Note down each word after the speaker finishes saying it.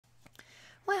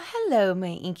Hello, my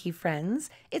inky friends.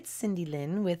 It's Cindy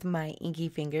Lynn with My Inky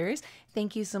Fingers.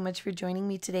 Thank you so much for joining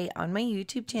me today on my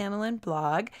YouTube channel and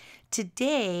blog.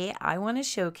 Today, I want to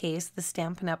showcase the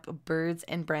Stampin' Up! Birds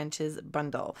and Branches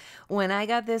bundle. When I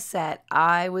got this set,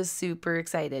 I was super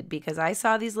excited because I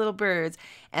saw these little birds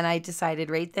and I decided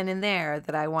right then and there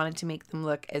that I wanted to make them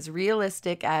look as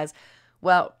realistic as,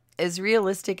 well, as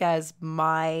realistic as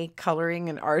my coloring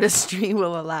and artistry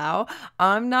will allow.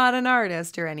 I'm not an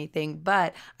artist or anything,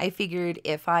 but I figured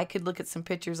if I could look at some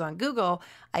pictures on Google,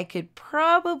 I could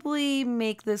probably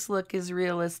make this look as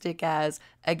realistic as,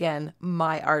 again,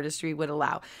 my artistry would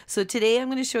allow. So today I'm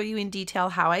going to show you in detail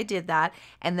how I did that,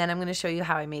 and then I'm going to show you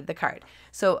how I made the card.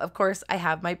 So of course I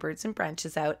have my birds and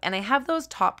branches out, and I have those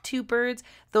top two birds.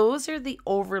 Those are the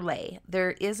overlay.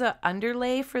 There is a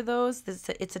underlay for those.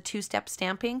 It's a two-step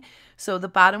stamping. So the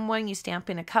bottom one you stamp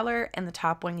in a color and the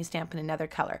top one you stamp in another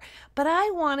color. But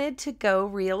I wanted to go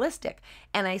realistic,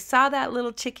 and I saw that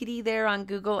little chickadee there on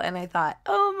Google and I thought,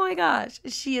 oh my gosh,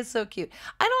 she is so cute.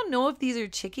 I don't know if these are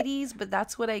chickadees, but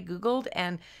that's what I Googled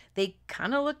and they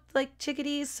kind of looked like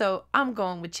chickadees, so I'm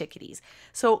going with chickadees.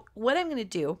 So what I'm going to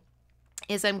do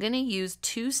is I'm going to use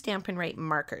two Stampin' Right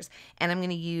markers, and I'm going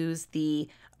to use the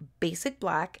basic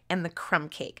black and the crumb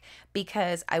cake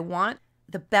because I want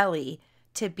the belly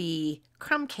to be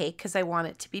crumb cake because I want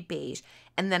it to be beige,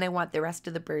 and then I want the rest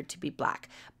of the bird to be black.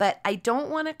 But I don't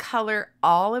want to color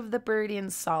all of the bird in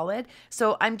solid,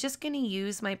 so I'm just going to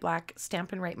use my black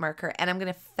Stampin' Right marker and I'm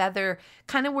going to feather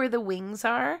kind of where the wings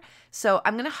are. So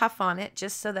I'm going to huff on it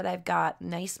just so that I've got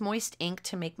nice moist ink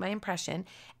to make my impression,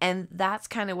 and that's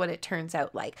kind of what it turns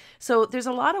out like. So there's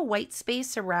a lot of white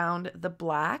space around the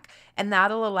black, and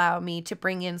that'll allow me to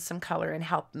bring in some color and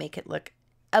help make it look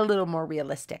a little more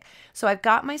realistic. So I've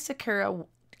got my Sakura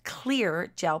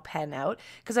clear gel pen out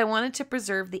because I wanted to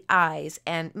preserve the eyes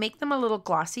and make them a little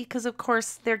glossy because of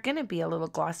course they're going to be a little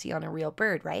glossy on a real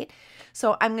bird, right?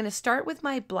 So I'm going to start with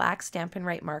my black Stampin'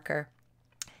 Right marker,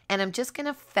 and I'm just going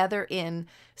to feather in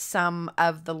some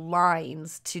of the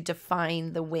lines to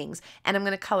define the wings. And I'm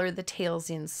going to color the tails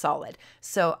in solid.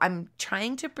 So I'm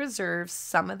trying to preserve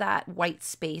some of that white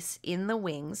space in the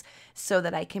wings so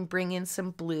that I can bring in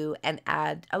some blue and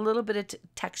add a little bit of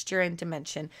texture and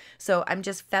dimension. So I'm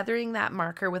just feathering that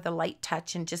marker with a light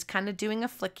touch and just kind of doing a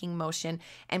flicking motion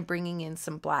and bringing in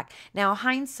some black. Now,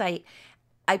 hindsight,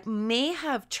 I may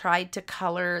have tried to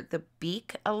color the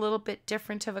beak a little bit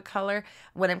different of a color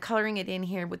when I'm coloring it in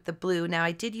here with the blue. Now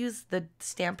I did use the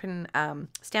Stampin'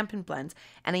 blends,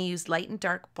 and I used light and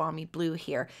dark balmy blue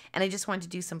here, and I just wanted to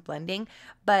do some blending.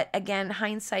 But again,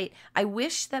 hindsight, I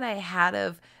wish that I had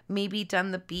have maybe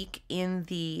done the beak in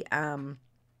the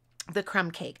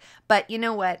crumb cake, but you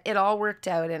know what, it all worked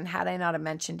out, and had I not have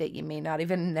mentioned it, you may not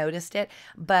even noticed it.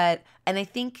 And I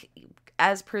think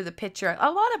as per the picture,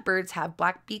 a lot of birds have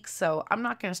black beaks, so I'm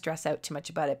not going to stress out too much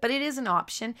about it, but it is an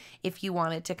option if you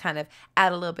wanted to kind of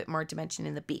add a little bit more dimension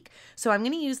in the beak. So I'm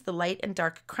going to use the light and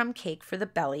dark crumb cake for the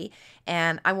belly,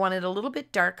 and I want it a little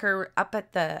bit darker up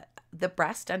at the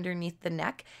breast underneath the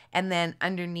neck, and then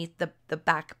underneath the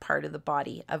back part of the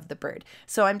body of the bird.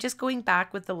 So I'm just going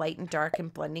back with the light and dark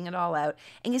and blending it all out.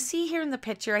 And you see here in the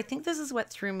picture, I think this is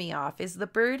what threw me off, is the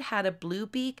bird had a blue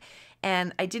beak,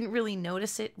 and I didn't really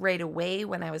notice it right away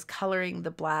when I was coloring the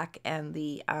black and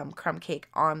the crumb cake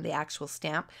on the actual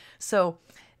stamp. So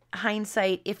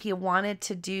hindsight, if you wanted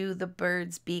to do the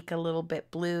bird's beak a little bit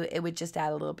blue, it would just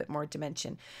add a little bit more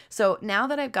dimension. So now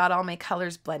that I've got all my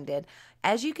colors blended,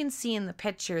 as you can see in the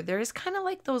picture, there is kind of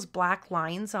like those black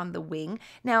lines on the wing.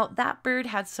 Now that bird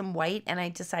had some white, and I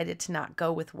decided to not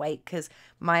go with white because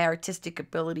my artistic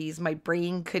abilities, my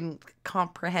brain couldn't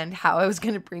comprehend how I was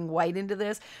going to bring white into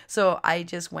this. So I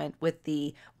just went with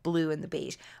the blue and the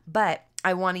beige. But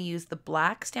I want to use the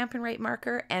black Stampin' Right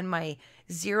marker and my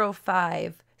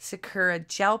 05 Sakura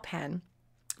gel pen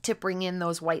to bring in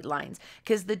those white lines,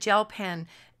 because the gel pen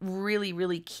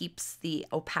really keeps the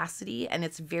opacity, and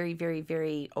it's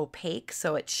very opaque,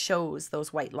 so it shows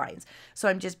those white lines. So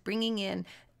I'm just bringing in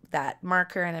that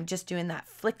marker and I'm just doing that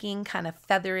flicking, kind of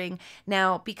feathering.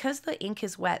 Now, because the ink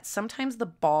is wet, sometimes the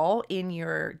ball in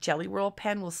your jelly roll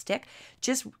pen will stick.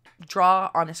 Just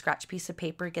draw on a scratch piece of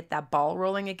paper, get that ball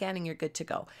rolling again, and you're good to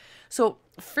go. So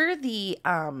for the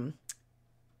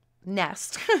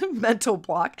nest, mental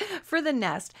block, for the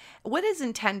nest, what is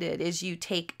intended is you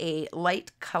take a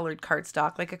light colored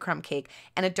cardstock like a crumb cake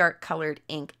and a dark colored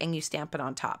ink, and you stamp it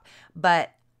on top.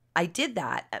 But I did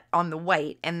that on the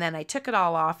white, and then I took it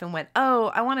all off and went,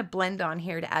 oh, I want to blend on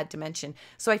here to add dimension.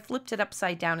 So I flipped it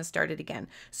upside down and started again.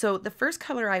 So the first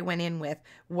color I went in with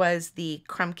was the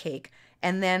crumb cake,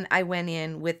 and then I went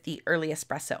in with the early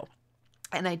espresso.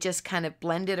 and I just kind of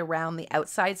blended around the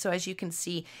outside. So as you can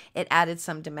see, it added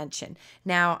some dimension.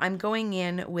 Now I'm going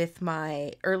in with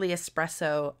my Early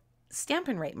Espresso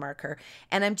Stampin' Right marker,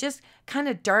 and I'm just kind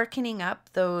of darkening up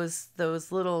those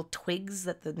little twigs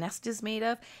that the nest is made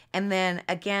of, and then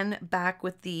again back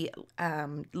with the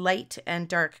light and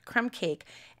dark crumb cake,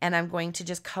 and I'm going to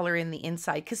just color in the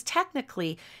inside, because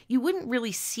technically you wouldn't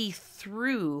really see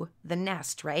through the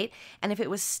nest, right? And if it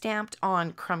was stamped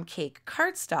on crumb cake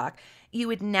cardstock, you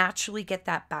would naturally get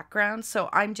that background. So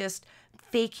I'm just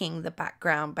faking the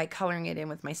background by coloring it in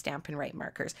with my Stampin' Right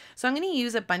markers. So I'm going to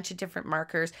use a bunch of different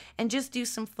markers and just do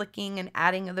some flicking and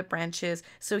adding of the branches.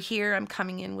 So here I'm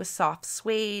coming in with soft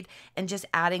suede and just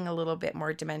adding a little bit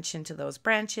more dimension to those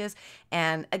branches.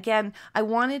 And again, I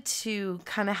wanted to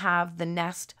kind of have the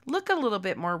nest look a little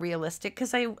bit more realistic,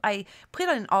 because I put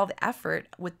in all the effort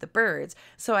with the birds.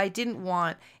 So I didn't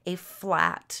want a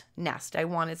flat nest. I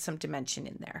wanted some dimension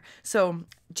in there. So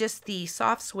just the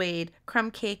soft suede, crumb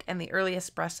cake, and the Early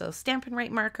Espresso Stampin'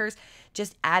 Right markers,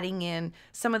 just adding in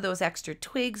some of those extra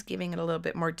twigs, giving it a little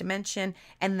bit more dimension,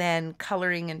 and then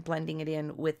coloring and blending it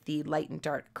in with the light and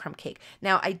dark crumb cake.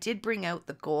 Now I did bring out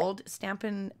the gold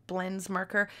Stampin' Blends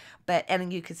marker,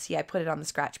 and you can see I put it on the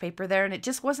scratch paper there, and it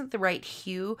just wasn't the right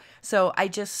hue, so I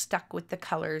just stuck with the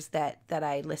colors that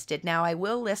I listed. Now I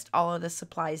will list all of the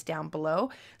supplies down below,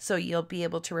 so you'll be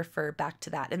able to refer back to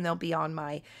that, and they'll be on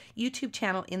my YouTube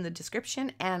channel in the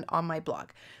description and on my blog.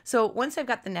 So once I've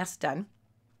got the nest done,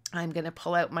 I'm going to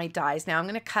pull out my dies. Now I'm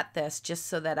going to cut this just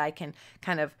so that I can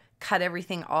kind of cut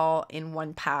everything all in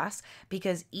one pass,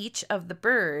 because each of the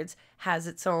birds has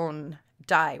its own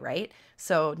die, right?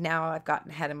 So now I've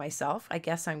gotten ahead of myself. I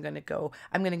guess I'm going to go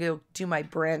do my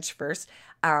branch first.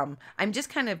 I'm just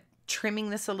kind of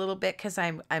trimming this a little bit, because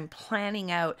I'm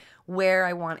planning out where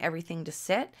I want everything to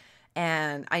sit.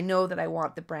 And I know that I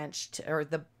want the branch to, or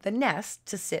the nest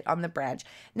to sit on the branch.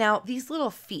 Now, these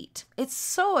little feet, it's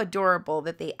so adorable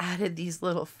that they added these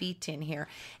little feet in here.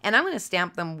 And I'm going to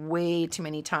stamp them way too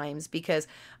many times, because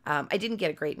I didn't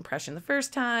get a great impression the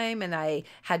first time, and I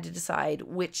had to decide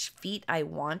which feet I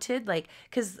wanted, like,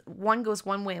 because one goes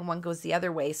one way and one goes the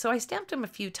other way. So I stamped them a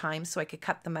few times so I could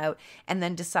cut them out and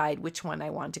then decide which one I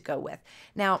wanted to go with.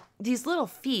 Now, these little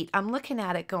feet, I'm looking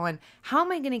at it going, how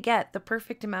am I going to get the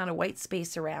perfect amount of white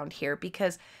space around here?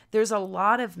 Because there's a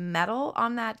lot of metal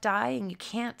on that die and you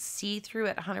can't see through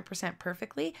it 100%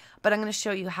 perfectly, but I'm going to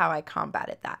show you how I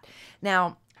combated that.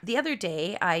 Now, the other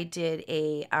day I did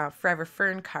a Forever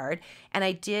Fern card, and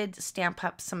I did stamp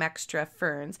up some extra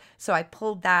ferns. So I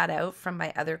pulled that out from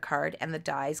my other card and the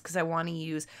dies, because I want to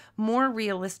use more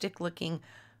realistic looking.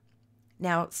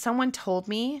 Now, someone told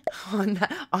me on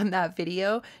that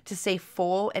video to say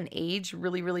foal and age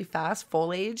really, really fast,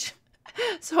 foliage.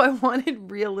 So I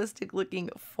wanted realistic looking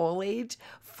foliage.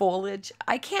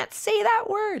 I can't say that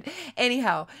word.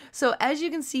 Anyhow, so as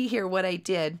you can see here, what I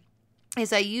did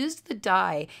is I used the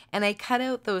die and I cut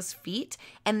out those feet,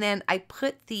 and then I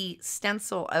put the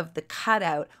stencil of the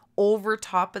cutout over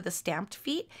top of the stamped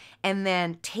feet, and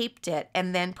then taped it,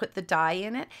 and then put the die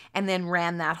in it, and then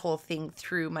ran that whole thing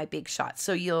through my big shot.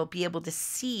 So you'll be able to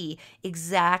see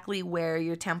exactly where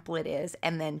your template is,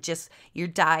 and then just your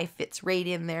die fits right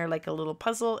in there like a little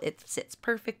puzzle. It sits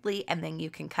perfectly, and then you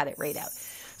can cut it right out.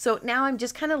 So now I'm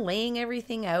just kind of laying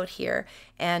everything out here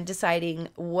and deciding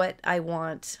what I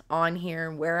want on here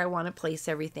and where I want to place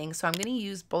everything. So I'm going to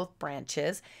use both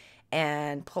branches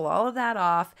and pull all of that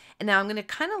off. And now I'm going to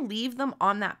kind of leave them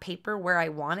on that paper where I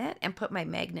want it and put my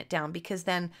magnet down, because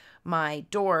then my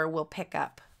door will pick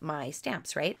up my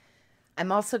stamps, right?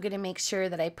 I'm also going to make sure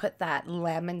that I put that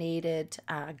laminated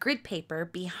grid paper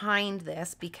behind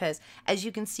this, because as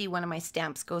you can see, one of my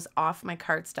stamps goes off my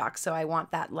cardstock. So I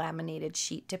want that laminated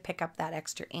sheet to pick up that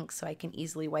extra ink so I can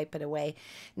easily wipe it away.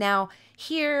 Now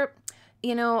here,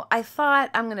 you know, I thought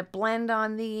I'm going to blend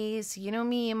on these. You know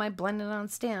me and my blending on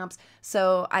stamps.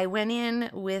 So I went in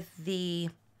with the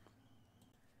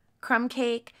crumb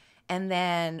cake and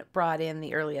then brought in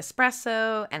the Early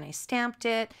Espresso, and I stamped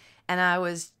it, and I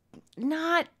was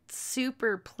not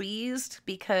super pleased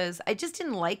because I just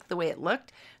didn't like the way it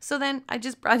looked. So then I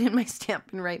just brought in my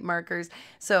Stampin' Right markers.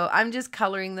 So I'm just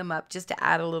coloring them up just to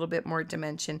add a little bit more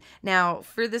dimension. Now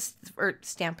for this, or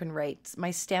Stampin' Right,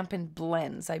 my Stampin'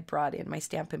 Blends, I brought in my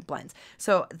Stampin' Blends.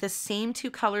 So the same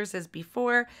two colors as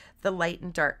before, the light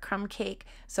and dark crumb cake.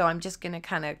 So I'm just going to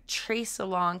kind of trace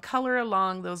along, color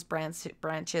along those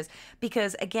branches,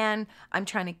 because again, I'm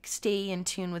trying to stay in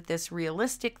tune with this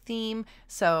realistic theme.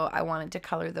 So I wanted to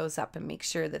color those up and make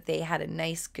sure that they had a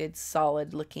nice, good,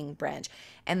 solid looking branch.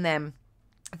 And then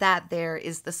that there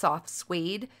is the soft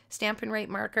suede Stampin' Right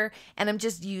marker, and I'm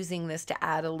just using this to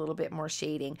add a little bit more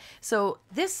shading. So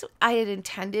this I had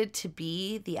intended to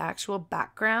be the actual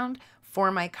background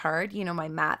for my card, you know, my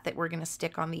mat that we're going to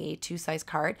stick on the A2 size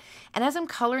card. And as I'm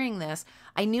coloring this,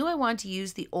 I knew I wanted to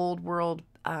use the Old World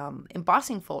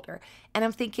embossing folder. And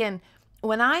I'm thinking,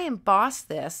 when I emboss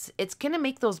this, it's going to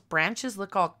make those branches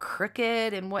look all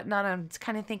crooked and whatnot. I'm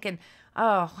kind of thinking,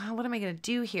 oh, well, what am I going to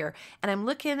do here? And I'm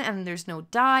looking and there's no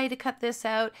die to cut this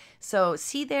out. So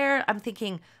see there, I'm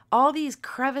thinking all these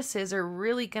crevices are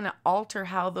really going to alter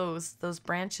how those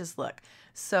branches look.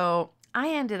 So I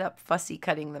ended up fussy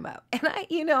cutting them out. And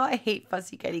I hate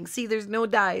fussy cutting. See, there's no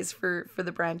dies for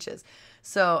the branches.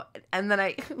 So, and then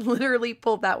I literally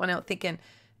pulled that one out thinking,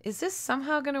 is this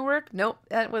somehow going to work? Nope,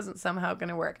 that wasn't somehow going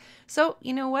to work. So,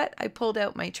 you know what? I pulled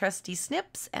out my trusty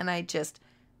snips and I just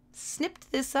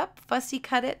snipped this up, fussy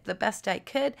cut it the best I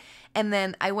could, and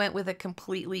then I went with a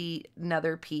completely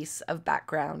another piece of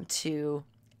background to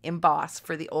emboss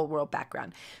for the Old World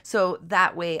background. So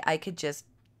that way I could just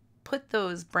put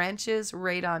those branches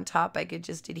right on top. I could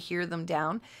just adhere them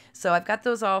down. So I've got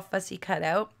those all fussy cut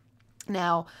out.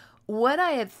 Now, what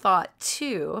I had thought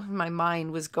too, my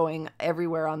mind was going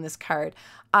everywhere on this card,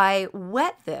 I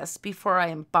wet this before I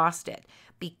embossed it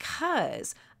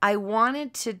because I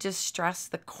wanted to distress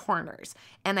the corners.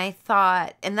 And I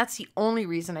thought, and that's the only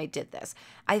reason I did this,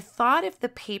 I thought if the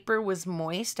paper was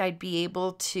moist, I'd be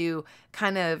able to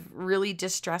kind of really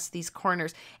distress these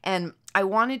corners. And I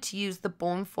wanted to use the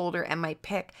bone folder and my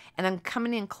pick, and I'm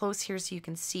coming in close here so you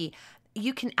can see.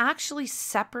 You can actually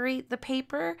separate the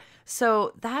paper.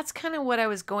 So that's kind of what I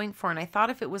was going for. And I thought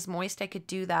if it was moist, I could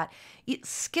do that. You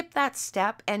skip that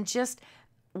step and just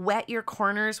wet your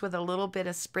corners with a little bit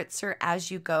of spritzer as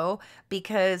you go,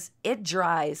 because it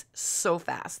dries so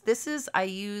fast. I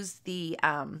use the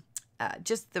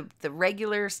just the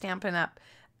regular Stampin' Up!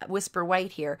 Whisper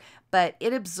White here, but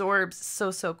it absorbs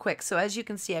so quick. So as you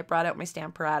can see, I brought out my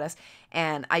Stamparatus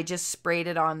and I just sprayed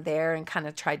it on there and kind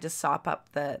of tried to sop up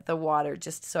the water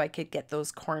just so I could get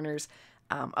those corners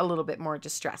a little bit more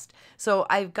distressed. So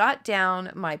I've got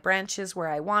down my branches where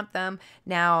I want them.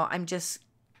 Now I'm just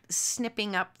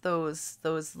snipping up those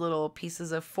little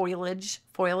pieces of foliage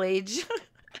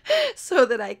so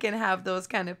that I can have those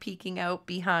kind of peeking out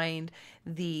behind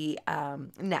the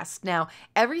nest. Now,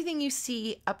 everything you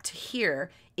see up to here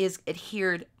is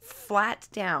adhered flat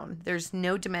down. There's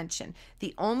no dimension.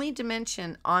 The only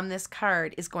dimension on this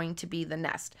card is going to be the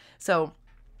nest. So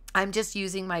I'm just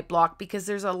using my block because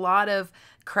there's a lot of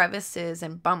crevices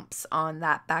and bumps on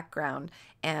that background,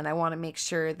 and I want to make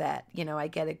sure that, you know, I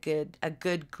get a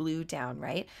good glue down,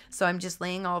 right? So I'm just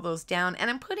laying all those down, and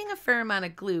I'm putting a fair amount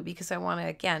of glue because I want to,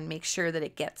 again, make sure that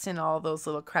it gets in all those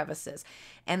little crevices.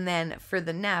 And then for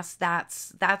the nest,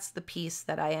 that's the piece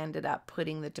that I ended up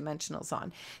putting the dimensionals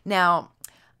on. Now,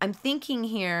 I'm thinking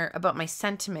here about my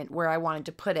sentiment, where I wanted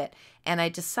to put it, and I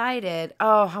decided,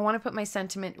 oh, I want to put my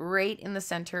sentiment right in the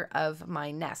center of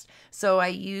my nest. So I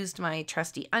used my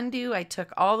trusty undo. I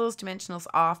took all those dimensionals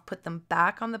off, put them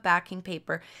back on the backing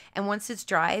paper, and once it's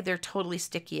dry, they're totally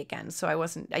sticky again. So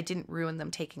I didn't ruin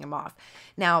them taking them off.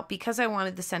 Now, because I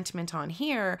wanted the sentiment on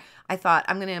here, I thought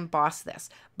I'm going to emboss this,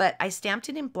 but I stamped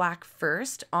it in black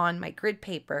first on my grid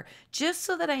paper, just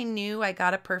so that I knew I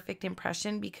got a perfect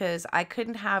impression, because I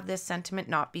couldn't have this sentiment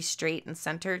not be straight and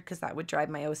centered because that would drive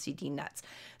my OCD nuts.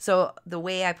 So the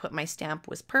way I put my stamp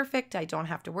was perfect. I don't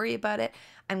have to worry about it.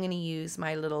 I'm going to use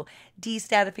my little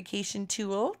destatification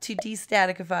tool to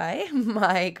destaticify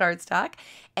my cardstock,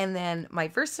 and then my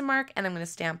Versamark, and I'm going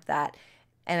to stamp that.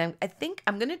 And I think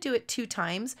I'm going to do it 2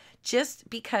 times just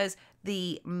because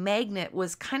the magnet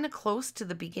was kind of close to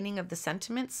the beginning of the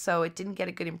sentiment, so it didn't get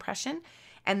a good impression.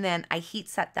 And then I heat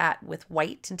set that with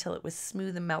white until it was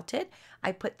smooth and melted.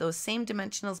 I put those same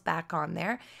dimensionals back on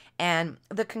there. And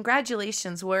the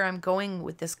congratulations, where I'm going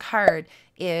with this card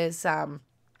is a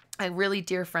really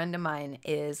dear friend of mine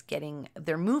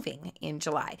they're moving in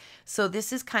July. So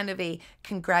this is kind of a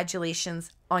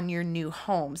congratulations on your new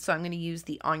home. So I'm going to use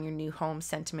the on your new home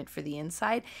sentiment for the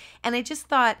inside. And I just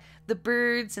thought the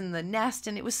birds and the nest,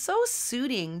 and it was so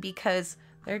suiting because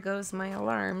there goes my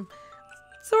alarm.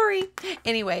 Sorry.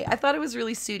 Anyway, I thought it was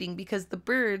really suiting because the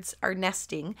birds are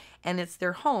nesting and it's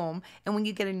their home. And when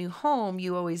you get a new home,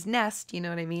 you always nest, you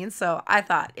know what I mean? So I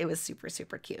thought it was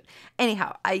super cute.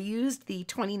 Anyhow, I used the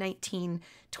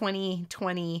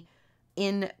 2019-2020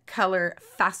 in color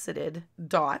faceted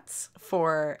dots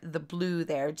for the blue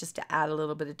there, just to add a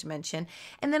little bit of dimension.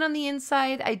 And then on the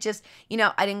inside, I just,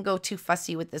 I didn't go too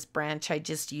fussy with this branch. I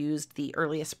just used the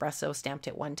early espresso, stamped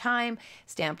it one time,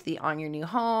 stamped the On Your New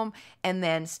Home, and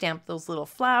then stamped those little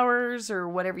flowers or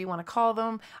whatever you want to call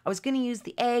them. I was going to use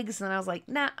the eggs, and then I was like,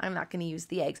 nah, I'm not going to use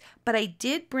the eggs. But I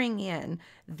did bring in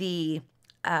the,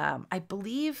 I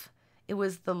believe it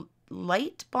was the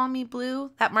light balmy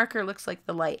blue. That marker looks like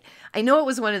the light. I know it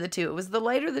was one of the two. It was the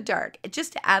light or the dark.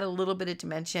 Just to add a little bit of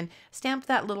dimension. Stamp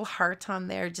that little heart on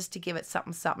there just to give it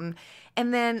something, something.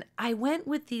 And then I went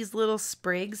with these little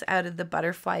sprigs out of the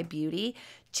Butterfly Beauty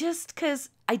just because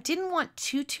I didn't want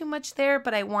too much there,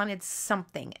 but I wanted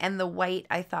something. And the white,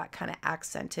 I thought, kind of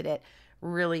accented it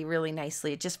really, really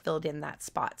nicely. It just filled in that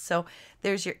spot. So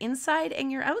there's your inside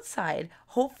and your outside.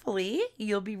 Hopefully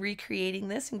you'll be recreating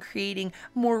this and creating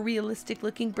more realistic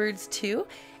looking birds too.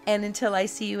 And until I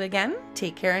see you again,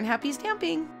 take care and happy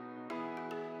stamping.